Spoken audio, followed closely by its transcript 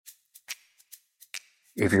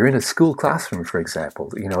if you're in a school classroom, for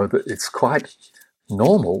example, it's quite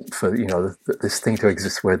normal for, this thing to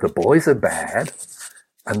exist where the boys are bad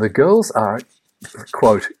and the girls are,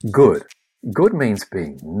 quote, good. Good means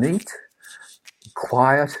being neat,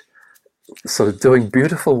 quiet, sort of doing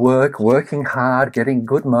beautiful work, working hard, getting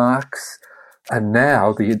good marks. And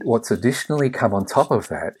now what's additionally come on top of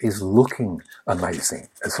that is looking amazing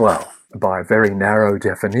as well, by a very narrow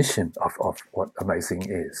definition of what amazing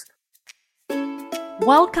is.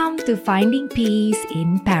 Welcome to Finding Peace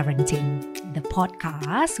in Parenting, the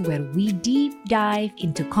podcast where we deep dive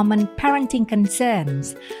into common parenting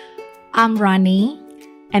concerns. I'm Rani.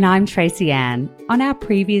 And I'm Tracy Ann. On our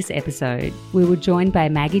previous episode, we were joined by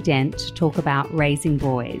Maggie Dent to talk about raising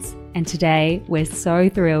boys. And today, we're so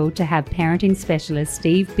thrilled to have parenting specialist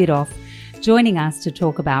Steve Biddulph joining us to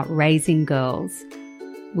talk about raising girls.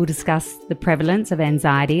 We'll discuss the prevalence of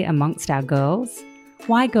anxiety amongst our girls,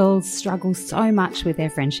 why girls struggle so much with their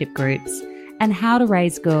friendship groups, and how to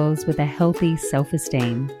raise girls with a healthy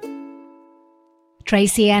self-esteem.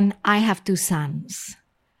 Tracy and I have 2 sons.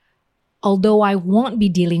 Although I won't be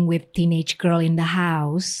dealing with teenage girl in the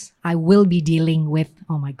house, I will be dealing with,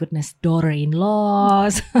 oh my goodness,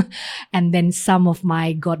 daughter-in-laws, and then some of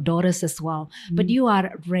my goddaughters as well. But you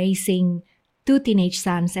are raising 2 teenage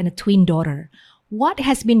sons and a twin daughter. What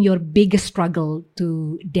has been your biggest struggle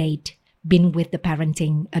to date, been with the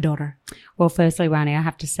parenting a daughter? Well, firstly, Rani, I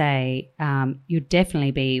have to say, you'd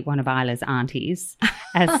definitely be one of Isla's aunties.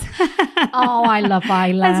 Oh, I love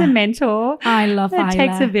Isla. As a mentor. I love Isla. It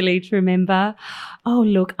takes a village, remember. Oh,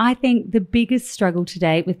 look, I think the biggest struggle to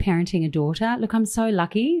date with parenting a daughter, look, I'm so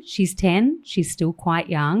lucky. She's 10. She's still quite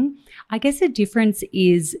young. I guess the difference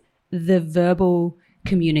is the verbal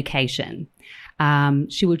communication.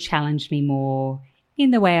 She will challenge me more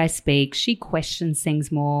in the way I speak. She questions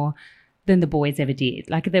things more than the boys ever did.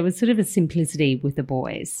 Like there was sort of a simplicity with the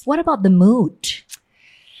boys. What about the mood?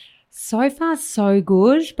 So far, so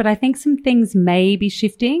good, but I think some things may be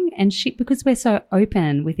shifting, and because we're so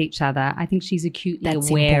open with each other, I think she's acutely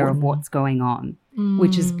aware of what's going on,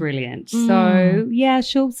 which is brilliant. So yeah,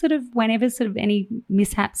 she'll sort of, whenever sort of any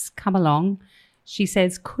mishaps come along, she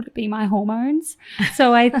says, could it be my hormones?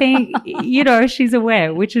 So I think, she's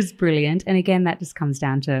aware, which is brilliant. And again, that just comes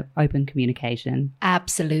down to open communication.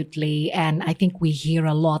 Absolutely. And I think we hear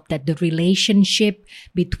a lot that the relationship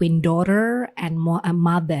between daughter and a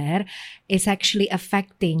mother is actually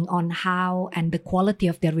affecting on how and the quality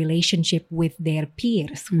of their relationship with their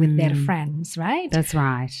peers, with their friends, right? That's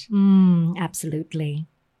right. Absolutely.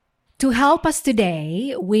 To help us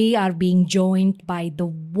today, we are being joined by the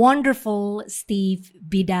wonderful Steve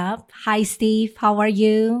Biddulph. Hi, Steve. How are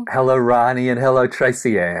you? Hello, Rani, and hello,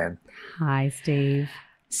 Tracy Ann. Hi, Steve.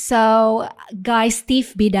 So, guys,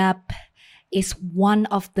 Steve Biddulph is one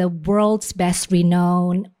of the world's best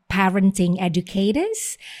renowned parenting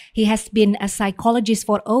educators. He has been a psychologist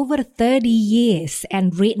for over 30 years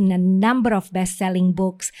and written a number of best-selling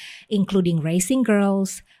books, including Raising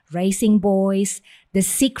Girls, Raising Boys, The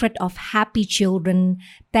Secret of Happy Children,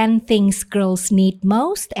 10 Things Girls Need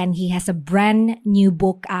Most, and he has a brand new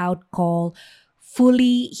book out called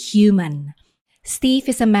Fully Human. Steve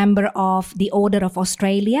is a member of the Order of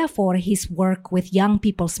Australia for his work with young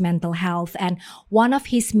people's mental health, and one of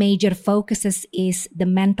his major focuses is the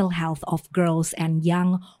mental health of girls and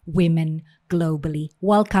young women globally.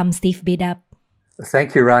 Welcome, Steve Biddulph.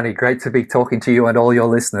 Thank you, Rani. Great to be talking to you and all your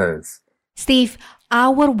listeners. Steve,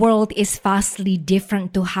 our world is vastly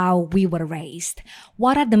different to how we were raised.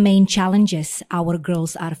 What are the main challenges our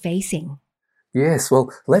girls are facing? Yes, well,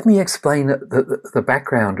 let me explain the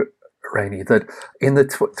background, Rainey, that in the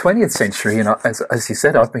 20th century, as you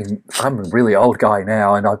said, I'm a really old guy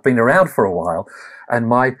now, and I've been around for a while,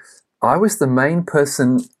 and I was the main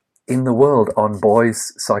person in the world on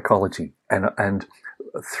boys' psychology, and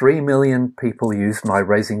 3 million people used my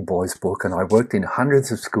Raising Boys book, and I worked in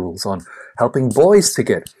hundreds of schools on helping boys to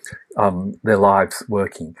get their lives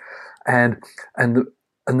working. And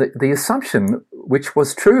the assumption, which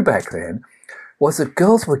was true back then, was that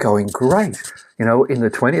girls were going great. In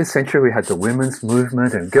the 20th century, we had the women's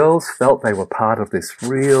movement, and girls felt they were part of this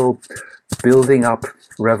real building up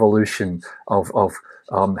revolution of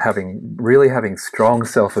having strong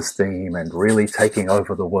self-esteem and really taking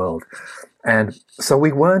over the world. And so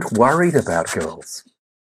we weren't worried about girls.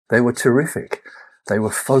 They were terrific. They were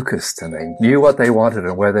focused and they knew what they wanted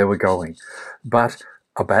and where they were going. But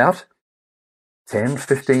about 10,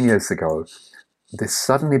 15 years ago, this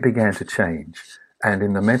suddenly began to change. And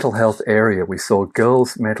in the mental health area, we saw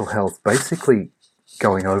girls' mental health basically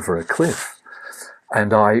going over a cliff.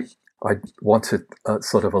 And I I want to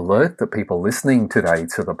sort of alert the people listening today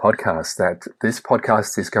to the podcast that this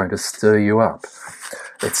podcast is going to stir you up.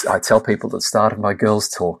 I tell people at the start of my girls'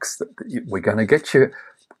 talks that we're going to get you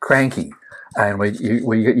cranky, and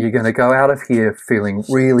you're going to go out of here feeling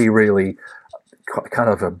really, really kind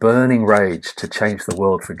of a burning rage to change the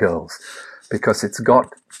world for girls, because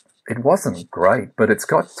it wasn't great, but it's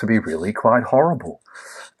got to be really quite horrible.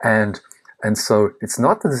 And so it's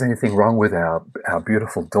not that there's anything wrong with our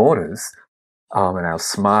beautiful daughters and our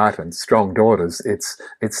smart and strong daughters.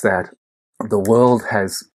 It's that the world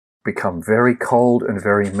has become very cold and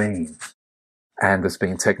very mean. And there's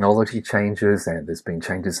been technology changes, and there's been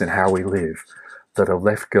changes in how we live that have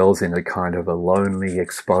left girls in a kind of a lonely,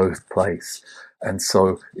 exposed place. And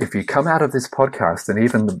so if you come out of this podcast, and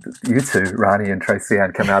even you two, Rani and Tracy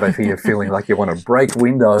Ann, come out of here feeling like you want to break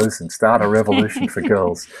windows and start a revolution for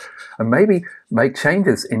girls, and maybe make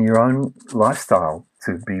changes in your own lifestyle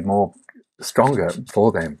to be more stronger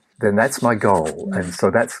for them, then that's my goal. And so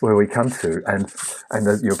that's where we come to.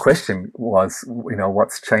 And your question was,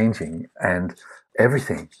 what's changing, and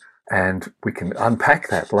everything. And we can unpack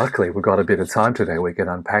that. Luckily, we've got a bit of time today. We can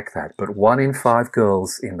unpack that. But 1 in 5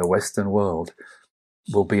 girls in the Western world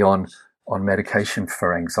will be on medication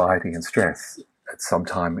for anxiety and stress at some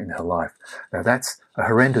time in her life. Now, that's a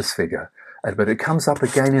horrendous figure, but it comes up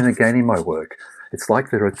again and again in my work. It's like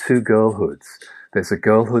there are 2 girlhoods. There's a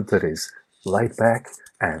girlhood that is laid back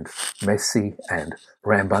and messy and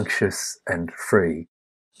rambunctious and free,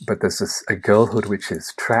 but there's a girlhood which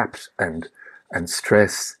is trapped and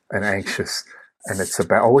stressed and anxious, and it's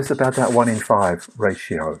always about that 1 in 5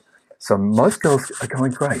 ratio. So most girls are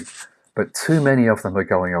going great, but too many of them are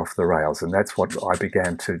going off the rails, and that's what I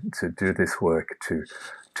began to do this work to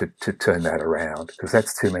turn that around, because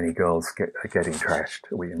that's too many girls getting trashed.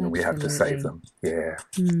 We have to save them. Yeah.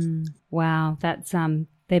 Wow, that's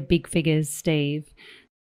they're big figures, Steve.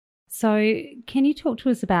 So can you talk to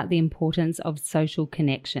us about the importance of social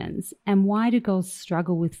connections, and why do girls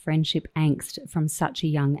struggle with friendship angst from such a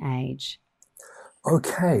young age?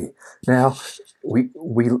 Okay. Now, we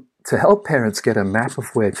to help parents get a map of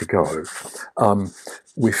where to go,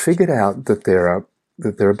 we figured out that there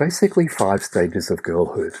are basically 5 stages of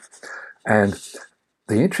girlhood. And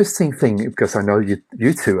the interesting thing, because I know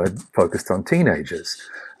you two are focused on teenagers,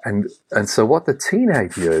 and so what the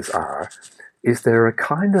teenage years are is they're a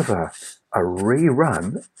kind of a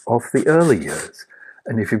rerun of the early years.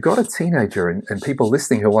 And if you've got a teenager, and people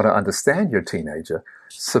listening who want to understand your teenager,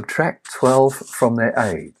 subtract 12 from their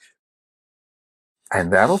age.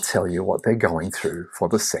 And that'll tell you what they're going through for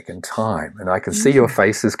the second time. And I can see your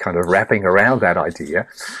faces kind of wrapping around that idea.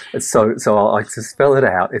 So I'll like to spell it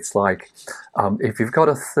out. It's like, if you've got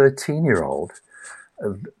a 13-year-old,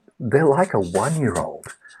 they're like a 1-year-old.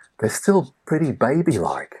 They're still pretty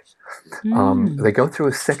baby-like. They go through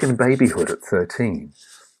a second babyhood at 13.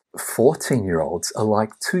 14-year-olds are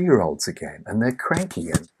like 2-year-olds again, and they're cranky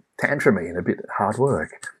and tantrumy and a bit hard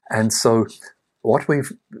work. And so what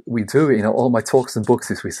we do in all my talks and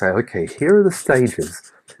books is we say, okay, here are the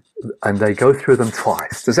stages, and they go through them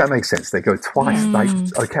twice. Does that make sense? They go twice. Like,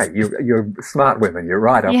 okay, you're smart women. You're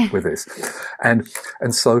right up with this. And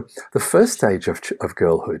so the first stage of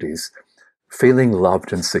girlhood is feeling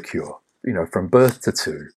loved and secure, from birth to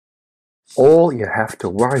 2. All you have to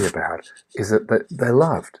worry about is that they're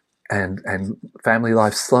loved, and family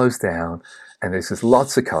life slows down, and there's just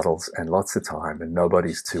lots of cuddles and lots of time, and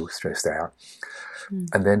nobody's too stressed out.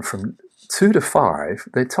 And then from 2 to 5,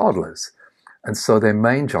 they're toddlers. And so their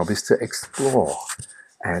main job is to explore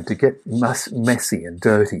and to get messy and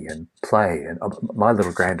dirty and play. And my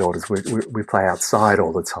little granddaughters, we play outside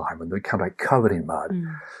all the time, and we come back covered in mud.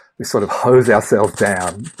 We sort of hose ourselves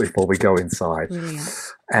down before we go inside.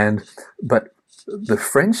 Brilliant. But the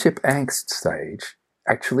friendship angst stage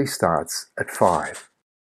actually starts at 5.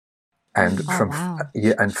 And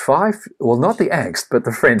and 5, well, not the angst, but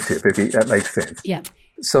the friendship, if that makes sense. Yeah.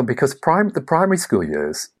 So because the primary school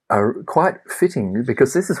years are quite fitting,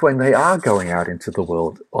 because this is when they are going out into the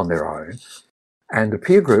world on their own, and the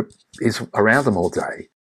peer group is around them all day,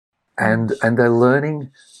 and they're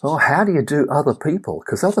learning, how do you do other people?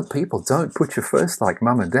 Because other people don't put you first like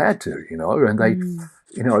mum and dad do, and they,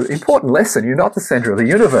 important lesson, you're not the center of the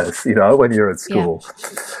universe, when you're at school.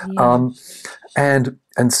 And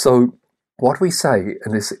so what we say,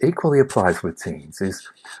 and this equally applies with teens, is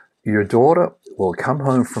your daughter will come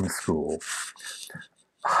home from school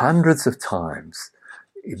hundreds of times,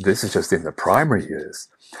 this is just in the primary years,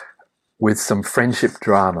 with some friendship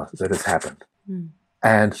drama that has happened.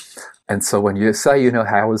 And so when you say,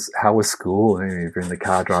 how was school, and you're in the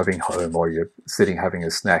car driving home, or you're sitting having a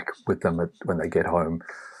snack with them when they get home,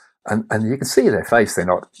 and you can see their face, they're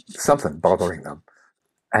not, something bothering them.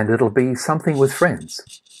 And it'll be something with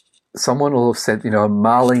friends. Someone will have said,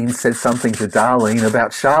 Marlene said something to Darlene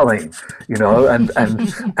about Charlene,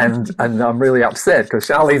 and I'm really upset because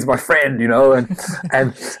Charlene's my friend, and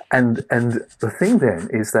the thing then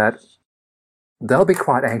is that they'll be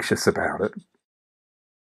quite anxious about it.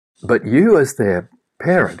 But you as their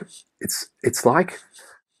parent, it's like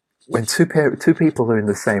when two people are in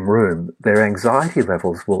the same room, their anxiety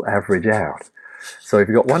levels will average out. So if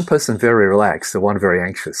you've got one person very relaxed and one very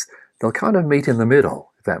anxious, they'll kind of meet in the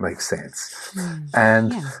middle, if that makes sense.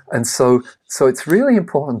 And so it's really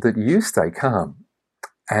important that you stay calm.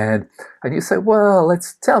 And you say, well,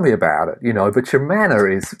 tell me about it, but your manner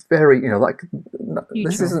is very,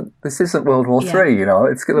 this isn't World War III,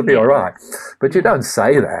 it's going to be all right. But you don't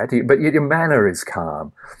say that, but your manner is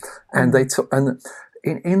calm. And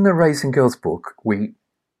in the Raising Girls book, we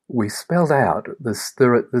spelled out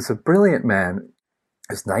there's a brilliant man,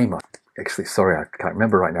 his name, actually, sorry, I can't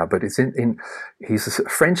remember right now, but he's a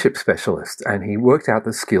friendship specialist, and he worked out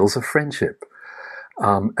the skills of friendship.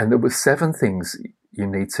 And there were 7 things you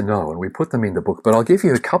need to know, and we put them in the book, but I'll give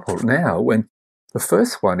you a couple now. When the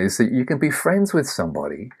first one is that you can be friends with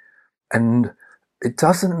somebody, and it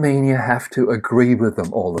doesn't mean you have to agree with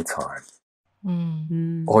them all the time.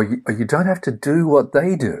 Mm-hmm. Or you don't have to do what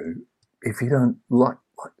they do if you don't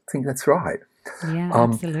think that's right. Yeah,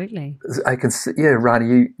 absolutely. I can see,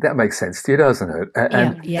 Rani, that makes sense to you, doesn't it?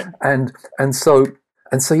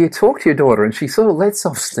 And so you talk to your daughter, and she sort of lets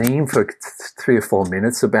off steam for 3 or 4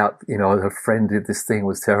 minutes about, her friend did this thing,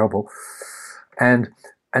 was terrible. And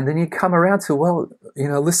then you come around to, well,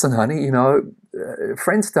 listen, honey,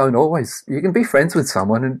 friends don't always, you can be friends with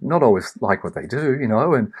someone and not always like what they do,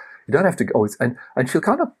 and you don't have to always, and she'll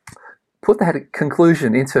kind of put that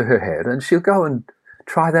conclusion into her head, and she'll go and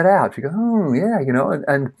try that out. You go,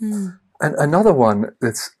 and another one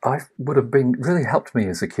I would have been really helped me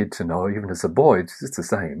as a kid to know, even as a boy, it's the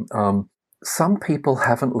same. Some people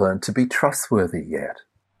haven't learned to be trustworthy yet.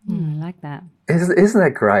 I like that. Isn't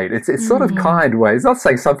that great? It's sort of kind way. It's not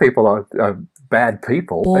saying some people are bad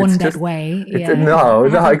people. Born that way. No,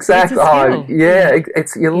 exactly.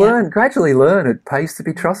 It's you gradually learn. It pays to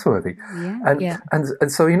be trustworthy.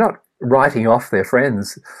 And so you're not writing off their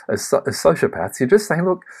friends as sociopaths. You're just saying,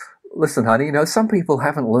 look, listen, honey, some people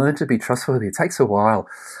haven't learned to be trustworthy. It takes a while.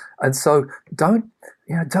 And so don't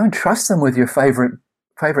trust them with your favorite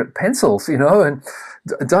pencils, and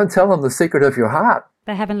don't tell them the secret of your heart.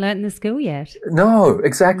 They haven't learned the skill yet. No,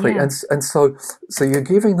 exactly. Yeah. And so you're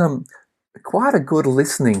giving them quite a good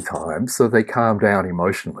listening time so they calm down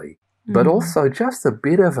emotionally, but also just a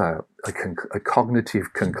bit of a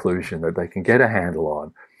cognitive conclusion that they can get a handle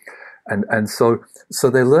on. And so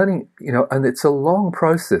they're learning, and it's a long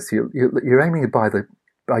process. You're aiming by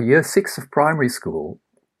year 6 of primary school,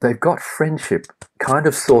 they've got friendship kind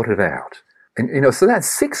of sorted out. And, so that's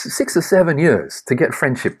 6 or 7 years to get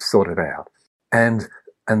friendship sorted out. And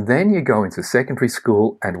then you go into secondary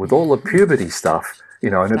school, and with all the puberty stuff,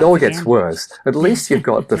 and it all gets worse. At least you've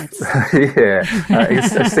got the, I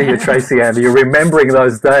see you, Tracy Ann, you're remembering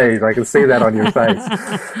those days. I can see that on your face.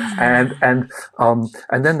 And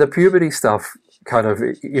then the puberty stuff, kind of,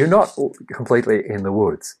 you're not completely in the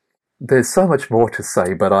woods. There's so much more to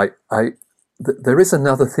say, but there is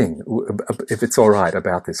another thing, if it's all right,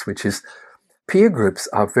 about this, which is peer groups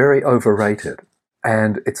are very overrated.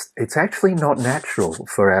 And it's actually not natural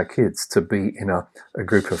for our kids to be in a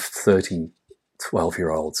group of 30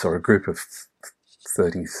 12-year-olds or a group of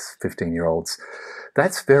 30, 15-year-olds.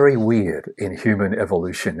 That's very weird in human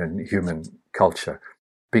evolution and human culture,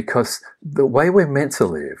 because the way we're meant to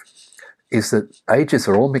live is that ages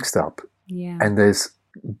are all mixed up, and there's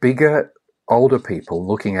bigger, older people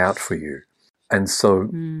looking out for you. And so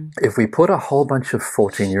if we put a whole bunch of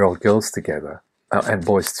 14-year-old girls together, and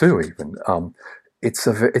boys too even, it's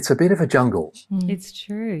a bit of a jungle. It's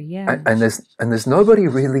true, yeah. And there's nobody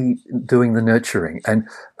really doing the nurturing. And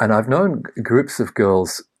I've known groups of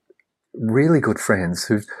girls, really good friends,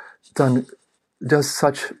 who've brings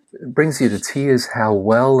you to tears how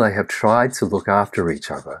well they have tried to look after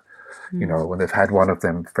each other. When they've had one of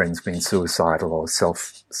them friends being suicidal or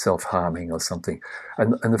self-harming or something,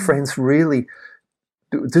 and the friends really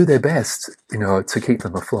do their best, to keep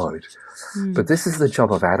them afloat. But this is the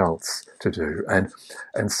job of adults to do. And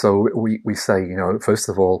so we say, first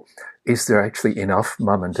of all, is there actually enough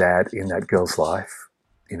mum and dad in that girl's life?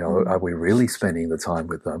 Are we really spending the time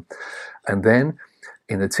with them? And then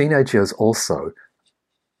in the teenage years also,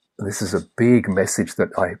 this is a big message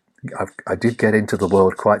that I did get into the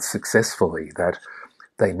world quite successfully, that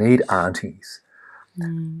they need aunties.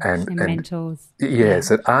 And mentors. Yes,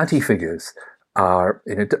 that auntie figures are,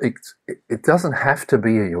 it doesn't have to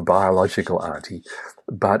be your biological auntie,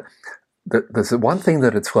 but there's one thing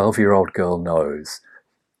that a 12-year-old girl knows,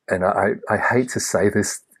 and I hate to say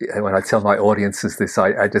this when I tell my audiences this,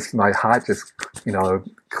 my heart just,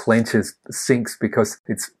 clenches, sinks, because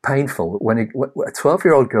it's painful. When a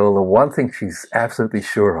 12-year-old girl, the one thing she's absolutely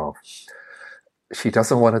sure of, she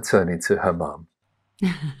doesn't want to turn into her mum.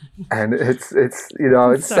 And it's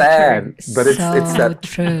so sad, true. But it's that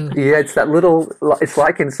true. Yeah, it's that little. It's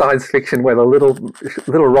like in science fiction where the little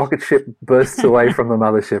rocket ship bursts away from the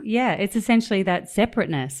mothership. Yeah, it's essentially that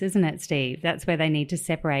separateness, isn't it, Steve? That's where they need to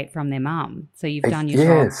separate from their mum. So you've done your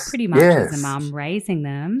job pretty much as a mum, raising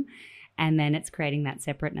them, and then it's creating that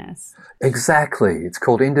separateness. Exactly, it's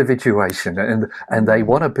called individuation, and they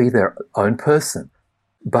want to be their own person,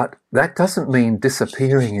 but that doesn't mean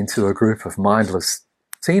disappearing into a group of mindless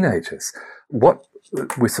teenagers. What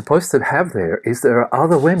we're supposed to have there is there are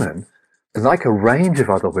other women, like a range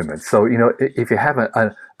of other women. So, if you have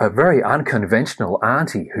a very unconventional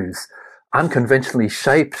auntie who's unconventionally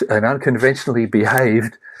shaped and unconventionally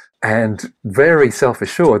behaved and very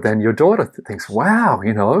self-assured, then your daughter thinks, wow,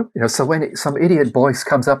 so when some idiot boy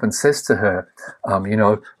comes up and says to her,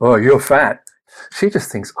 oh, you're fat, she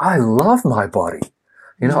just thinks, I love my body.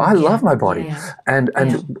 I love my body. Yeah.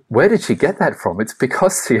 And where did she get that from? It's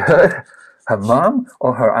because she heard her mum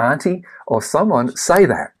or her auntie or someone say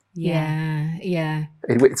that. Yeah.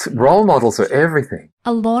 It's role models are everything.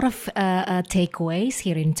 A lot of takeaways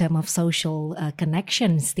here in terms of social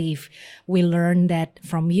connections, Steve. We learned that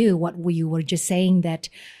from you, what you were just saying, that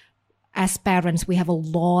as parents, we have a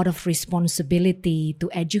lot of responsibility to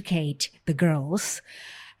educate the girls.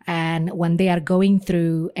 And when they are going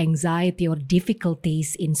through anxiety or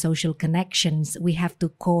difficulties in social connections, we have to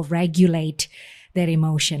co-regulate their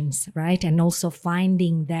emotions, right? And also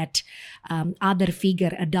finding that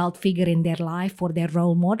adult figure in their life for their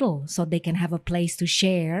role model, so they can have a place to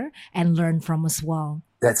share and learn from as well.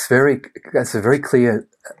 That's a very clear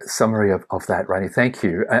summary of that, Rani. Thank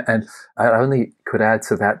you. And I only could add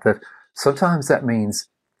to that sometimes that means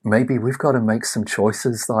maybe we've got to make some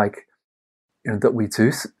choices, like, that we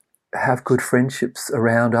do have good friendships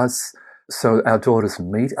around us, so our daughters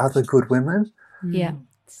meet other good women. Yeah.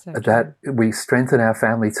 So that we strengthen our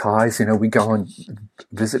family ties. We go and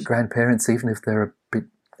visit grandparents, even if they're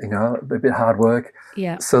a bit hard work.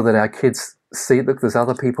 Yeah. So that our kids see, look, there's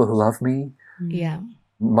other people who love me. Yeah.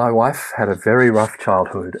 My wife had a very rough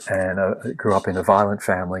childhood and grew up in a violent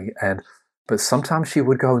family, but sometimes she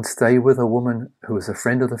would go and stay with a woman who was a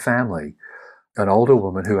friend of the family, an older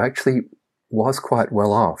woman who actually was quite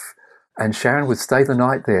well off. And Sharon would stay the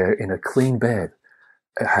night there in a clean bed,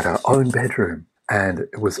 had her own bedroom, and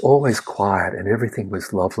it was always quiet and everything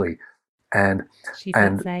was lovely. And she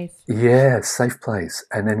felt safe. Yeah, safe place.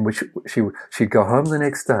 And then she'd go home the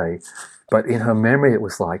next day, but in her memory it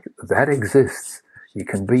was like, that exists. You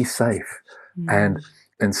can be safe. And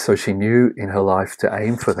so she knew in her life to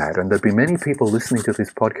aim for that. And there'd be many people listening to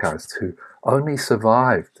this podcast who only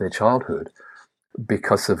survived their childhood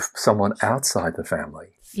because of someone outside the family.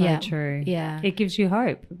 So true. Yeah. It gives you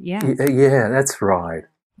hope. Yeah. Yeah, that's right.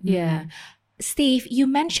 Yeah. Steve, you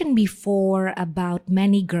mentioned before about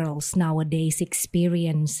many girls nowadays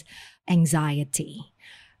experience anxiety.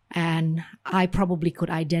 And I probably could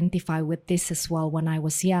identify with this as well when I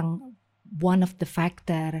was young. One of the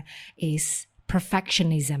factors is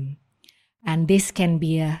perfectionism. And this can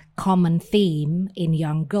be a common theme in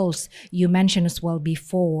young girls. You mentioned as well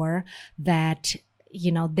before that,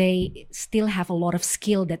 they still have a lot of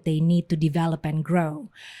skill that they need to develop and grow.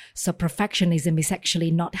 So perfectionism is actually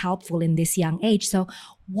not helpful in this young age. So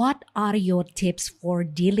what are your tips for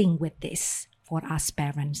dealing with this for us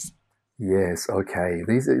parents? Yes, okay.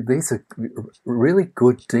 These are really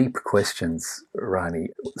good, deep questions, Rani.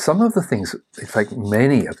 Some of the things, in fact,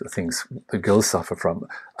 many of the things the girls suffer from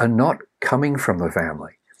are not coming from the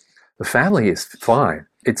family. The family is fine.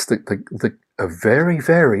 It's a very,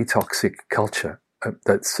 very toxic culture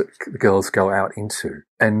that girls go out into.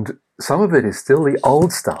 And some of it is still the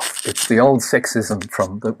old stuff. It's the old sexism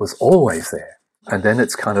that was always there. And then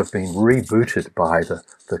it's kind of been rebooted by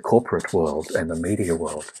the corporate world and the media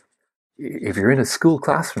world. If you're in a school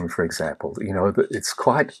classroom, for example, it's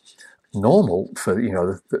quite normal for,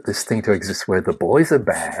 this thing to exist where the boys are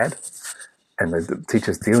bad and the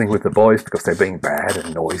teacher's dealing with the boys because they're being bad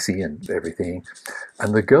and noisy and everything.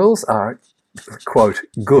 And the girls are, quote,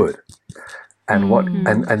 good. And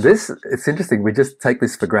and this, it's interesting, we just take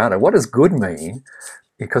this for granted. What does good mean?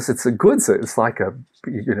 because it's a good, it's like a,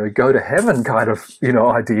 go to heaven kind of,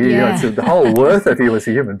 idea. Yeah. It's the whole worth of you as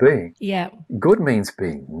a human being. Yeah. Good means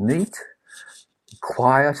being neat,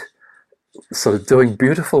 quiet, sort of doing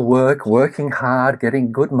beautiful work, working hard,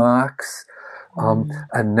 getting good marks.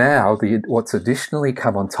 And now what's additionally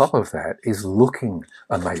come on top of that is looking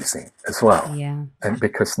amazing as well. Yeah. And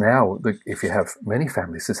because now, if you have many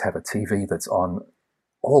families, just have a TV that's on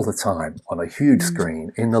all the time on a huge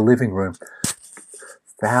screen in the living room,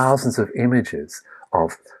 thousands of images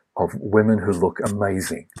of women who look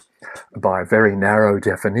amazing by a very narrow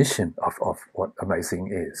definition of what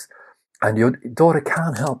amazing is. And your daughter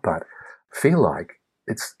can't help but feel like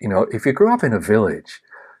it's, if you grew up in a village,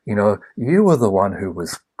 you were the one who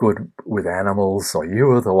was good with animals, or you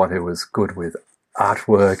were the one who was good with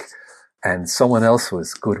artwork, and someone else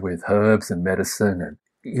was good with herbs and medicine, and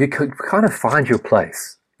you could kind of find your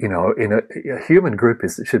place. In a human group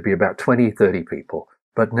it should be about 20, 30 people.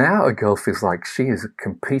 But now a girl feels like she is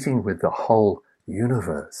competing with the whole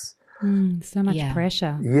universe. So much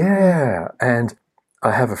pressure. Yeah. And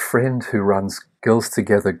I have a friend who runs Girls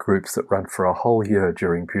Together groups that run for a whole year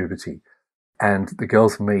during puberty. And the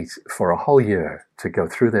girls meet for a whole year to go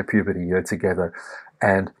through their puberty year together.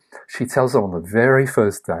 And she tells them on the very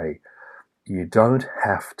first day, you don't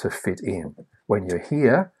have to fit in. When you're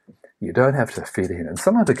here, you don't have to fit in. And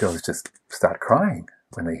some of the girls just start crying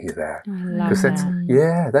when they hear that. I love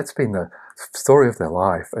that. That's been the story of their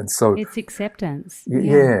life. And so it's acceptance.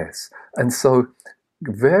 Yes. And so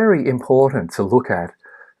very important to look at,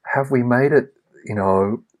 have we made it,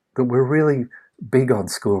 that we're really big on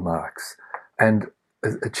school marks? And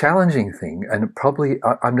a challenging thing, and probably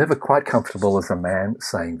I'm never quite comfortable as a man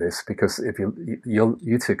saying this, because if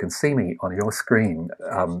you two can see me on your screen,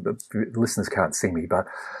 the listeners can't see me, but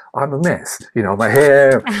I'm a mess. My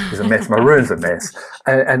hair is a mess, my room's a mess,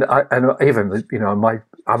 and even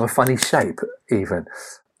I'm a funny shape even.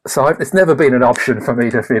 So it's never been an option for me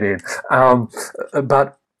to fit in.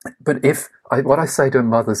 But what I say to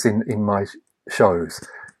mothers in my shows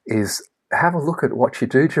is, have a look at what you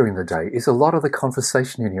do during the day. Is a lot of the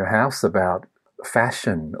conversation in your house about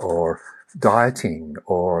fashion or dieting,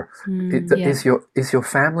 or is your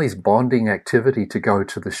family's bonding activity to go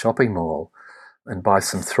to the shopping mall and buy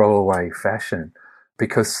some throwaway fashion?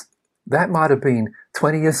 Because that might have been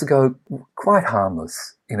 20 years ago quite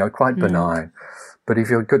harmless, quite benign. But if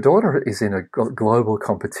your daughter is in a global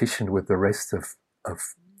competition with the rest of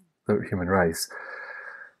the human race,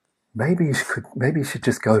 maybe you should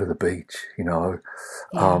just go to the beach,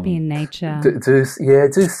 be in nature. Do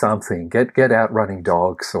something. Get out running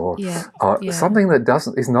dogs, or something that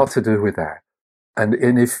is not to do with that. And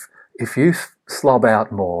if you slob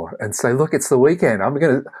out more and say, look, it's the weekend, I'm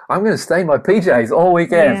gonna stay in my PJs all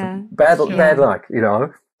weekend. Yeah, bad luck,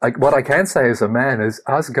 Like, what I can say as a man is,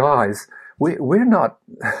 us guys, we're not,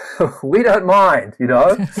 we don't mind,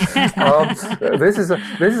 This is a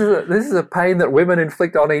pain that women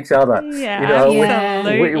inflict on each other.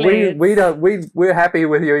 We're happy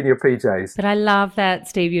with you in your PJs. But I love that,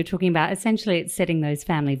 Steve, you're talking about, essentially it's setting those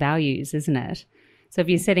family values, isn't it? So if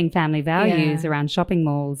you're setting family values around shopping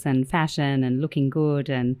malls and fashion and looking good,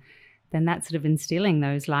 and then that's sort of instilling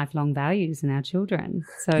those lifelong values in our children.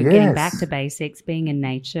 So getting back to basics, being in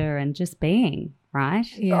nature and just being, right?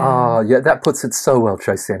 That puts it so well,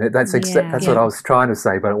 Tracy. And that's what I was trying to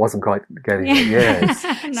say, but it wasn't quite getting it. Yes.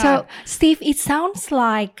 No. So, Steve, it sounds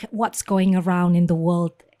like what's going around in the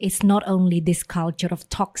world is not only this culture of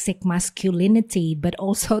toxic masculinity, but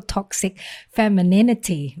also toxic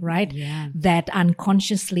femininity, right? Yeah. That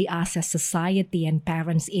unconsciously us as society and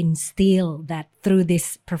parents instill that through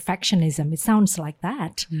this perfectionism. It sounds like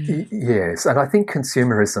that. Yes, and I think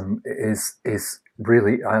consumerism is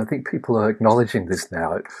really, I think people are acknowledging this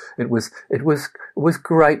now. It was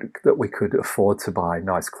great that we could afford to buy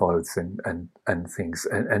nice clothes and things,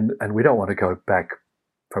 and we don't want to go back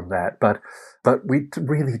from that, but we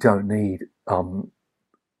really don't need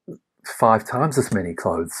 5 times as many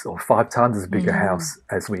clothes or 5 times as big a house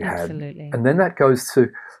as we Absolutely. had. And then that goes to,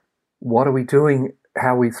 what are we doing,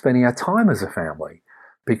 how are we spending our time as a family?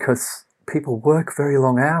 Because people work very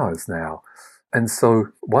long hours now. And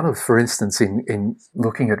so for instance, in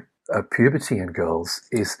looking at puberty in girls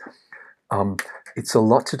is, it's a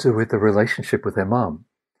lot to do with the relationship with their mum,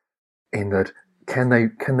 in that can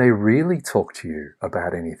they really talk to you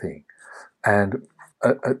about anything? And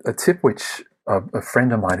a tip which a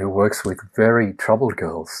friend of mine who works with very troubled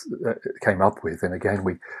girls came up with, and again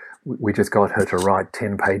we just got her to write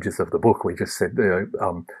 10 pages of the book. We just said,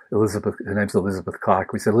 Elizabeth, her name's Elizabeth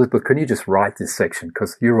Clark. We said, Elizabeth, can you just write this section?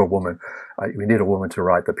 Because you're a woman. We need a woman to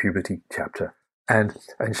write the puberty chapter.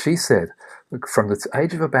 And she said, look, from the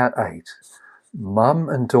age of about 8, mum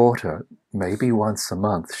and daughter maybe once a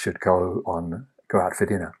month should go out for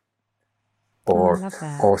dinner,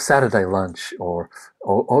 or Saturday lunch, or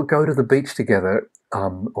go to the beach together,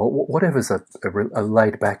 or whatever's a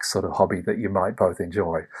laid back sort of hobby that you might both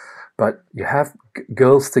enjoy. But you have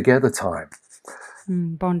girls together time.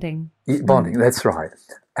 Bonding. Bonding, that's right.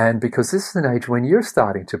 And because this is an age when you're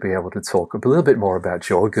starting to be able to talk a little bit more about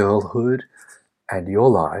your girlhood and your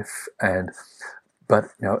life, but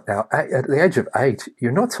now at the age of 8,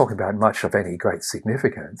 you're not talking about much of any great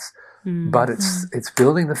significance, but it's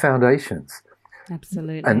building the foundations.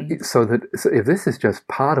 Absolutely. And so if this is just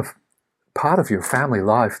part of your family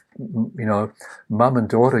life, mum and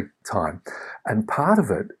daughter time, and part of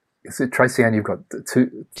it is it, Tracy-Ann, you've got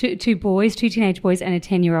two boys, 2 teenage boys, and a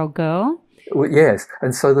 10-year-old girl. Well, yes,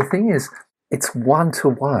 and so the thing is, it's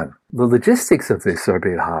 1-to-1. The logistics of this are a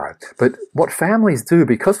bit hard, but what families do,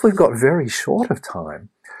 because we've got very short of time,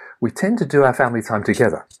 we tend to do our family time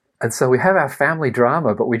together. And so we have our family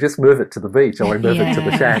drama, but we just move it to the beach, or we move it to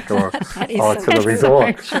the shack, or to the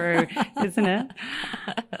resort. So true, isn't it?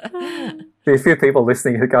 There are a few people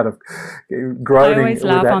listening who kind of groaning. I always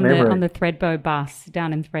with laugh that on memory. the Thredbo bus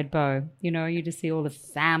down in Thredbo. You just see all the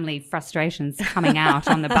family frustrations coming out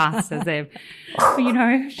on the bus as they're,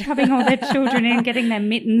 shoving all their children in, getting their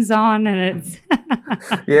mittens on, and it's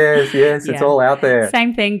yes, it's all out there.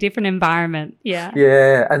 Same thing, different environment.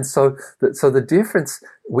 Yeah, and so the difference,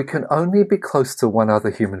 we can only be close to one other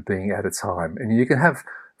human being at a time, and you can have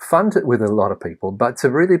fun with a lot of people, but to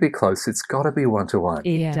really be close, it's got to be 1-to-1.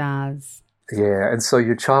 It does. Yeah, and so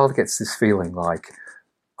your child gets this feeling like,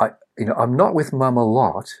 I'm not with mum a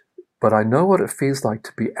lot, but I know what it feels like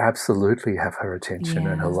to be absolutely have her attention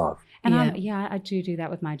and her love. And I do that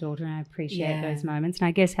with my daughter, and I appreciate those moments. And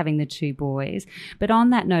I guess having the 2 boys. But on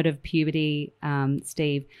that note of puberty,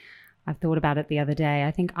 Steve, I've thought about it the other day.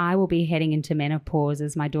 I think I will be heading into menopause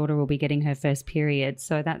as my daughter will be getting her first period.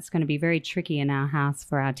 So that's going to be very tricky in our house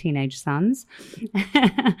for our teenage sons.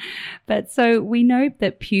 But so we know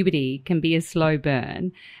that puberty can be a slow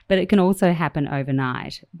burn, but it can also happen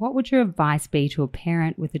overnight. What would your advice be to a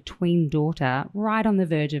parent with a tween daughter right on the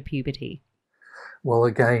verge of puberty? Well,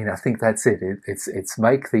 again, I think that's it. It's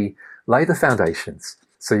lay the foundations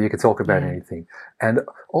so you can talk about anything. And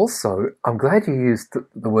also, I'm glad you used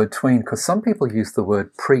the word tween, because some people use the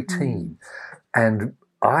word preteen. And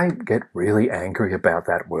I get really angry about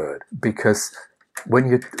that word, because when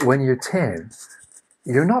you're 10,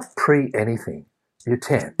 you're not pre-anything. You're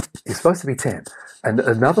 10. You're supposed to be 10. And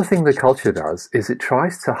another thing the culture does is it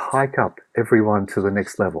tries to hike up everyone to the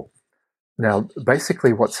next level. Now,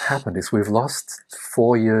 basically what's happened is we've lost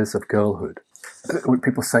 4 years of girlhood.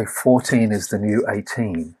 People say 14 is the new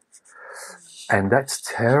 18. And that's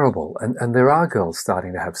terrible. And there are girls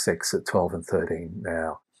starting to have sex at 12 and 13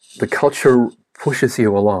 now. The culture pushes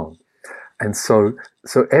you along. And so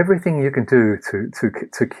everything you can do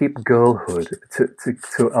to keep girlhood,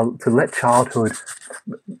 to let childhood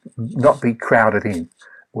not be crowded in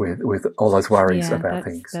with all those worries about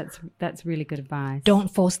things. That's really good advice. Don't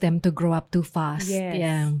force them to grow up too fast. Yes.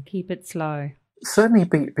 Yeah. Keep it slow. Certainly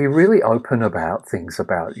be really open about things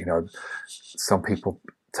about, some people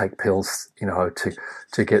take pills,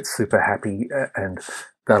 to get super happy, and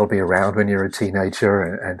that'll be around when you're a teenager,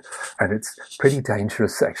 and it's pretty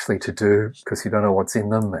dangerous actually to do, because you don't know what's in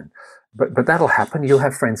them, but that'll happen. You'll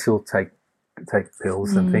have friends who'll take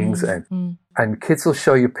pills and things, and kids will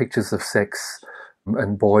show you pictures of sex,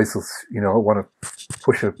 and boys will, want to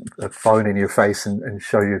push a phone in your face and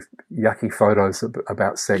show you yucky photos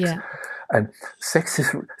about sex. Yeah. And sex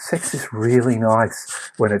is really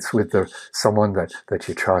nice when it's with someone that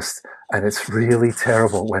you trust, and it's really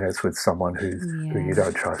terrible when it's with someone who you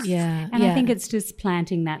don't trust. Yeah, and I think it's just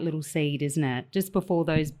planting that little seed, isn't it? Just before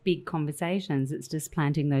those big conversations, it's just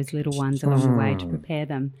planting those little ones along the way to prepare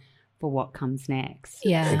them for what comes next.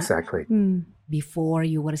 Yeah, exactly. Before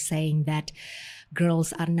you were saying that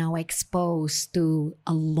girls are now exposed to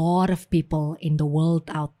a lot of people in the world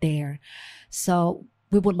out there. So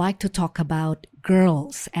we would like to talk about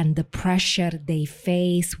girls and the pressure they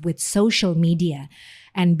face with social media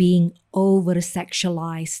and being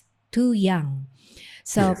over-sexualized too young.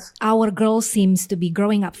 So our girls seems to be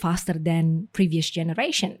growing up faster than previous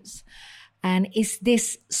generations. And is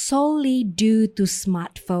this solely due to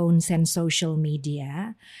smartphones and social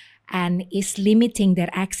media? And is limiting their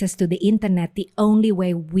access to the internet the only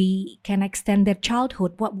way we can extend their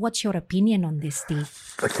childhood? What's your opinion on this,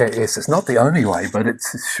 Steve? Okay, yes, it's not the only way, but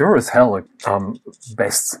it's sure as hell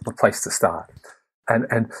best place to start.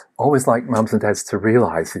 And always like mums and dads to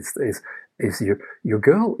realise is is your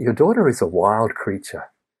daughter is a wild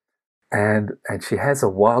creature, and she has a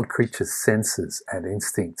wild creature's senses and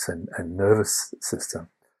instincts and nervous system,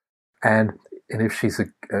 and if she's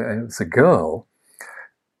a girl,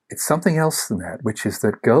 it's something else than that, which is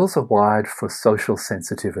that girls are wired for social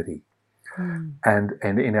sensitivity. And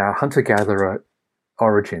in our hunter-gatherer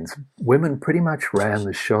origins, women pretty much ran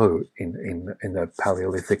the show in the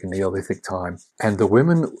Paleolithic and Neolithic time, and the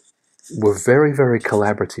women were very, very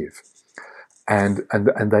collaborative, and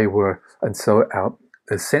so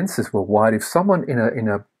the senses were wide. If someone in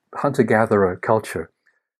a hunter-gatherer culture,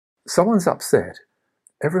 someone's upset,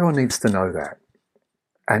 everyone needs to know that,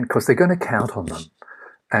 and because they're going to count on them.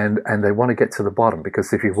 And they want to get to the bottom,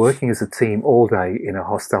 because if you're working as a team all day in a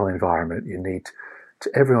hostile environment,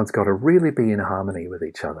 everyone's got to really be in harmony with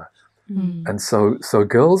each other. And so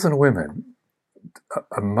girls and women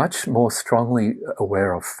are much more strongly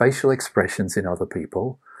aware of facial expressions in other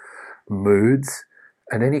people, moods,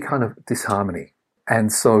 and any kind of disharmony.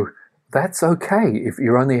 And so that's okay if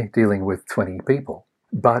you're only dealing with 20 people.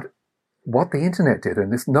 But what the internet did,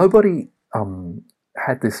 and this nobody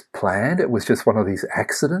had this planned. It was just one of these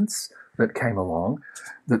accidents that came along,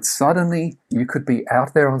 that suddenly you could be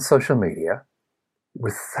out there on social media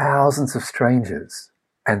with thousands of strangers,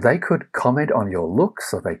 and they could comment on your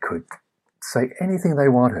looks, or they could say anything they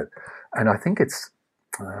wanted. And I think it's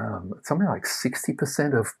something like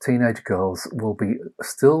 60% of teenage girls will be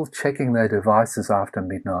still checking their devices after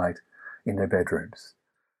midnight in their bedrooms.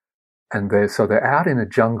 And they're out in a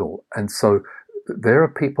jungle, and so there are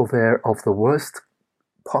people there of the worst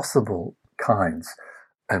possible kinds,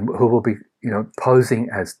 and who will be, posing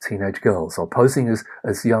as teenage girls or posing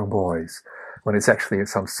as young boys, when it's actually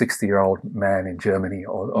some 60-year-old man in Germany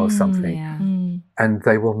or something. Yeah. And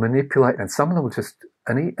they will manipulate, and some of them will just,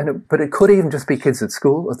 but it could even just be kids at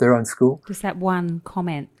school, at their own school. Just that one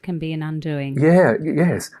comment can be an undoing. Yeah,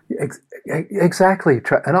 yes, exactly.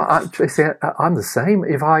 And I'm the same.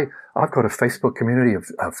 If I've got a Facebook community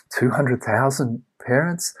of 200,000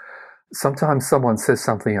 parents. Sometimes someone says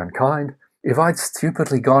something unkind. If I'd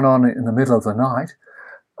stupidly gone on in the middle of the night,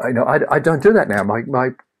 I don't do that now. My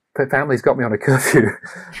family's got me on a curfew.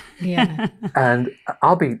 Yeah. And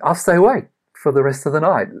I'll stay awake for the rest of the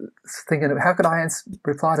night, thinking, how could I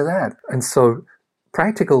reply to that? And so,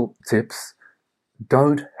 practical tips: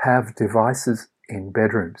 don't have devices in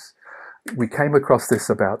bedrooms. We came across this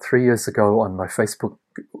about 3 years ago on my Facebook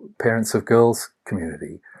Parents of Girls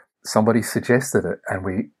community. Somebody suggested it,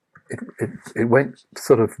 and it went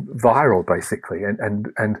sort of viral, basically,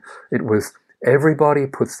 and it was, everybody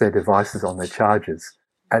puts their devices on their chargers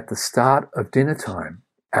at the start of dinner time,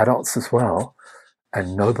 adults as well,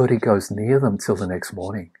 and nobody goes near them till the next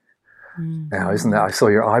morning. Now, isn't that, I saw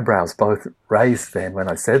your eyebrows both raised then when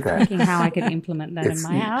I said that. Thinking how I could implement that in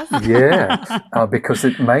my house. Yeah, because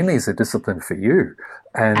it mainly is a discipline for you.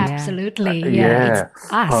 And absolutely. yeah.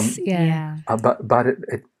 It's us. But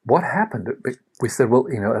what happened? We said, well,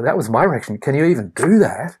 that was my reaction. Can you even do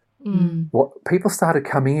that? What people started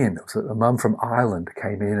coming in. It was a mum from Ireland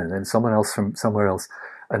came in, and then someone else from somewhere else,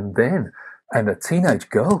 and a teenage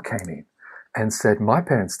girl came in and said, my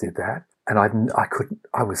parents did that, and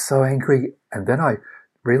I was so angry, and then I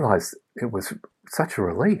realized it was such a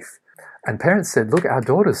relief. And parents said, look, our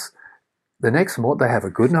daughters, the next morning they have a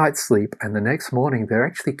good night's sleep, and the next morning they're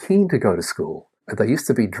actually keen to go to school. They used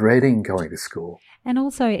to be dreading going to school. And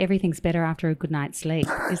also, everything's better after a good night's sleep,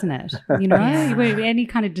 isn't it? Any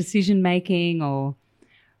kind of decision making or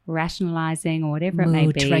rationalising or whatever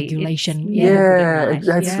mood it may be. regulation.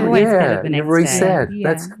 That's always better the next you've reset. day.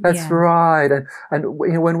 That's right. And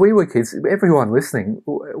when we were kids, everyone listening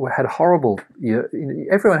had a horrible year.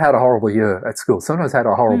 Everyone had a horrible year at school. Sometimes had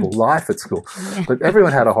a horrible life at school, but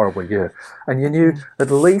everyone had a horrible year. And you knew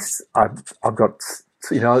at least I've got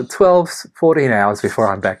 12, 14 hours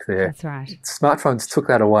before I'm back there. That's right. Smartphones took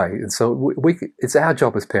that away. And so it's our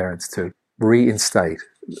job as parents to reinstate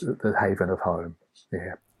the haven of home.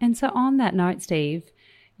 Yeah. And so on that note, Steve,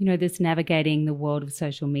 this navigating the world of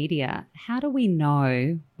social media, how do we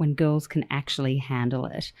know when girls can actually handle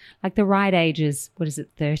it? Like the right age is,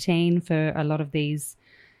 13 for a lot of these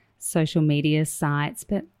social media sites,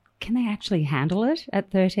 but can they actually handle it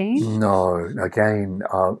at 13? No. Again,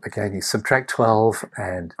 you subtract 12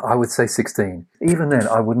 and I would say 16. Even then,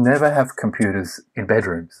 I would never have computers in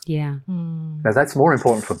bedrooms. Yeah. Now, that's more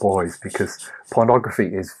important for boys because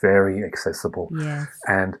pornography is very accessible. Yes.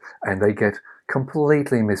 And they get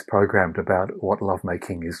completely misprogrammed about what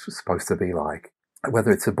lovemaking is supposed to be like.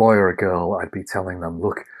 Whether it's a boy or a girl, I'd be telling them,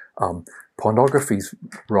 look, pornography's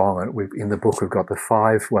wrong. In the book, we've got the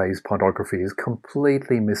 5 ways pornography is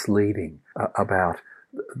completely misleading about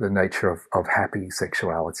the nature of happy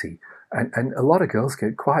sexuality. And a lot of girls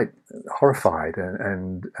get quite horrified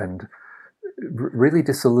and really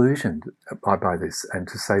disillusioned by this. And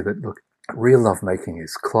to say that, look, real lovemaking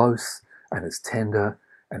is close and it's tender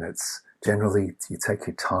and it's generally, you take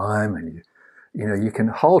your time and you can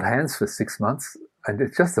hold hands for 6 months and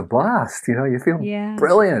it's just a blast, you feel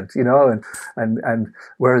brilliant, and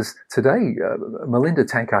whereas today, Melinda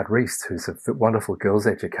Tankard-Reist, who's a wonderful girls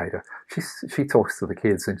educator, she talks to the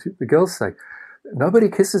kids and the girls say, nobody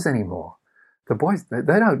kisses anymore. The boys, they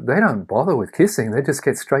don't bother with kissing. They just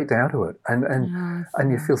get straight down to it,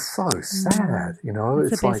 and you feel so sad.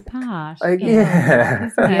 It's the best part.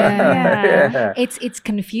 Yeah. It's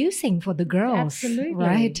confusing for the girls. Absolutely.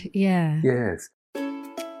 Right? Yeah. Yes.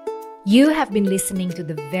 You have been listening to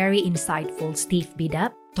the very insightful Steve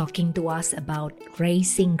Biddap talking to us about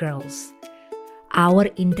raising girls. Our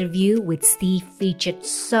interview with Steve featured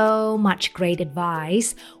so much great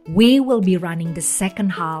advice. We will be running the second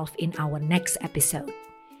half in our next episode.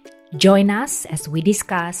 Join us as we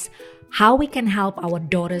discuss how we can help our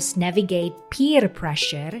daughters navigate peer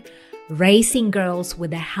pressure, raising girls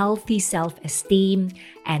with a healthy self-esteem,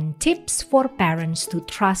 and tips for parents to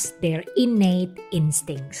trust their innate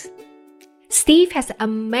instincts. Steve has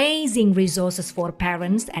amazing resources for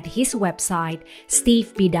parents at his website,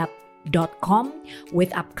 stevebiddap.com,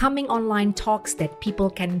 with upcoming online talks that people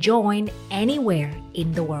can join anywhere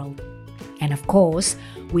in the world. And of course,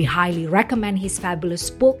 we highly recommend his fabulous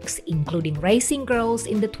books, including Raising Girls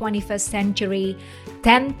in the 21st Century,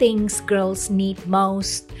 10 Things Girls Need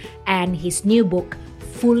Most, and his new book,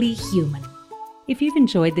 Fully Human. If you've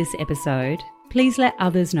enjoyed this episode, please let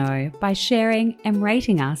others know by sharing and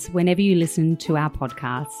rating us whenever you listen to our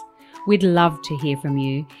podcasts. We'd love to hear from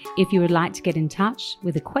you. If you would like to get in touch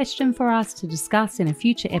with a question for us to discuss in a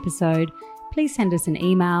future episode, please send us an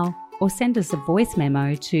email or send us a voice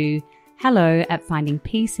memo to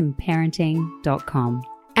hello@findingpeaceinparenting.com.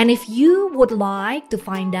 And if you would like to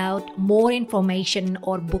find out more information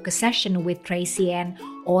or book a session with Tracy Ann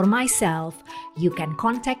or myself, you can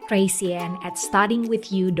contact Tracy Ann at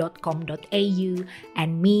studyingwithyou.com.au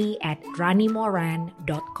and me at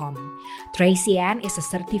ranimoran.com. Tracy Ann is a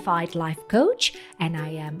certified life coach and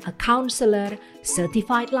I am a counselor,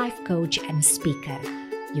 certified life coach and speaker.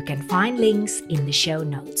 You can find links in the show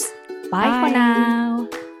notes. Bye for now.